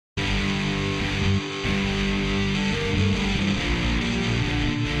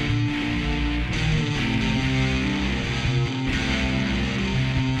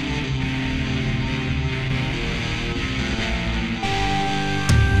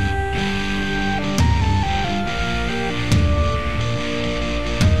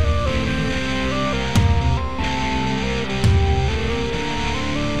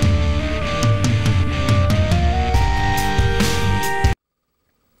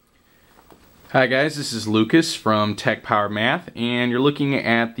Hi guys, this is Lucas from Tech Power Math, and you're looking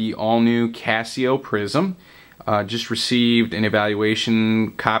at the all-new Casio Prizm. Just received an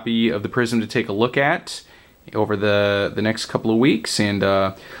evaluation copy of the Prizm to take a look at over the next couple of weeks, and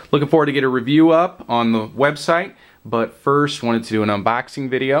looking forward to get a review up on the website. But first, wanted to do an unboxing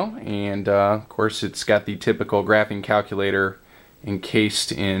video, and of course it's got the typical graphing calculator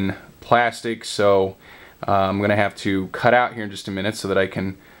encased in plastic, so I'm going to have to cut out here in just a minute so that I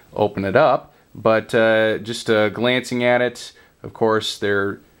can open it up. But just glancing at it, of course,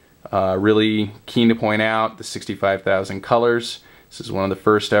 they're really keen to point out the 65,000 colors. This is one of the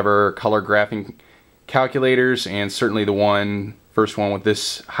first ever color graphing calculators, and certainly the first one with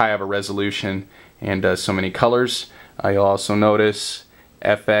this high of a resolution and so many colors. You'll also notice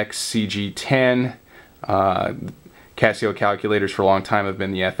fx-CG10. Casio calculators for a long time have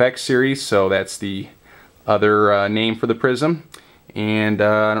been the FX series, so that's the other name for the Prizm. And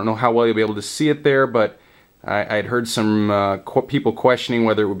I don't know how well you'll be able to see it there, but I'd heard some people questioning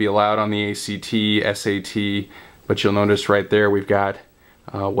whether it would be allowed on the ACT, SAT, but you'll notice right there we've got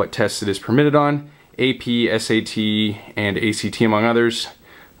what tests it is permitted on: AP, SAT, and ACT among others.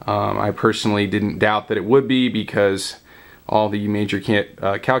 I personally didn't doubt that it would be, because all the major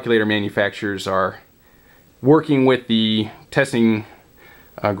calculator manufacturers are working with the testing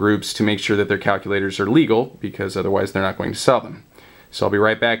groups to make sure that their calculators are legal, because otherwise they're not going to sell them. So I'll be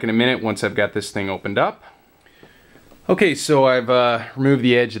right back in a minute once I've got this thing opened up. Okay, so I've removed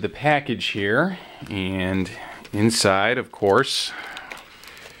the edge of the package here, and inside, of course,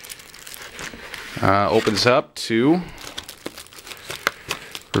 opens up to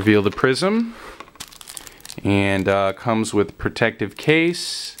reveal the Prizm, and comes with protective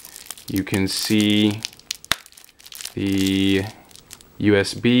case. You can see the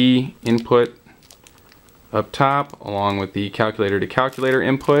USB input up top, along with the calculator to calculator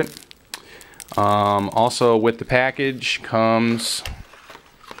input. Also with the package comes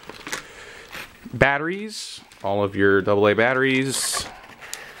batteries, all of your AA batteries,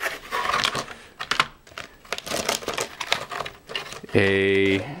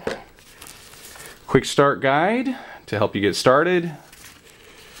 a quick start guide to help you get started,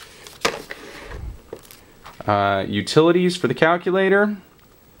 utilities for the calculator,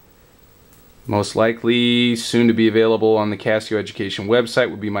 most likely soon to be available on the Casio Education website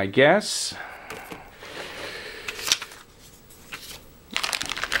would be my guess.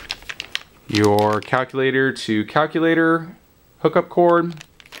 Your calculator to calculator hookup cord,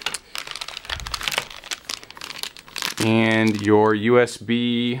 and your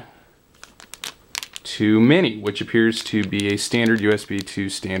USB to mini, which appears to be a standard USB to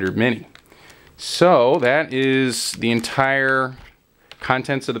standard mini. So that is the entire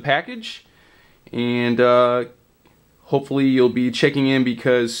contents of the package. And hopefully you'll be checking in,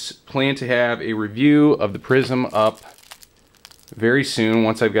 because plan to have a review of the Prizm up very soon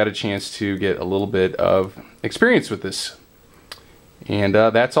once I've got a chance to get a little bit of experience with this. And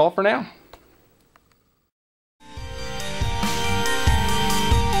that's all for now.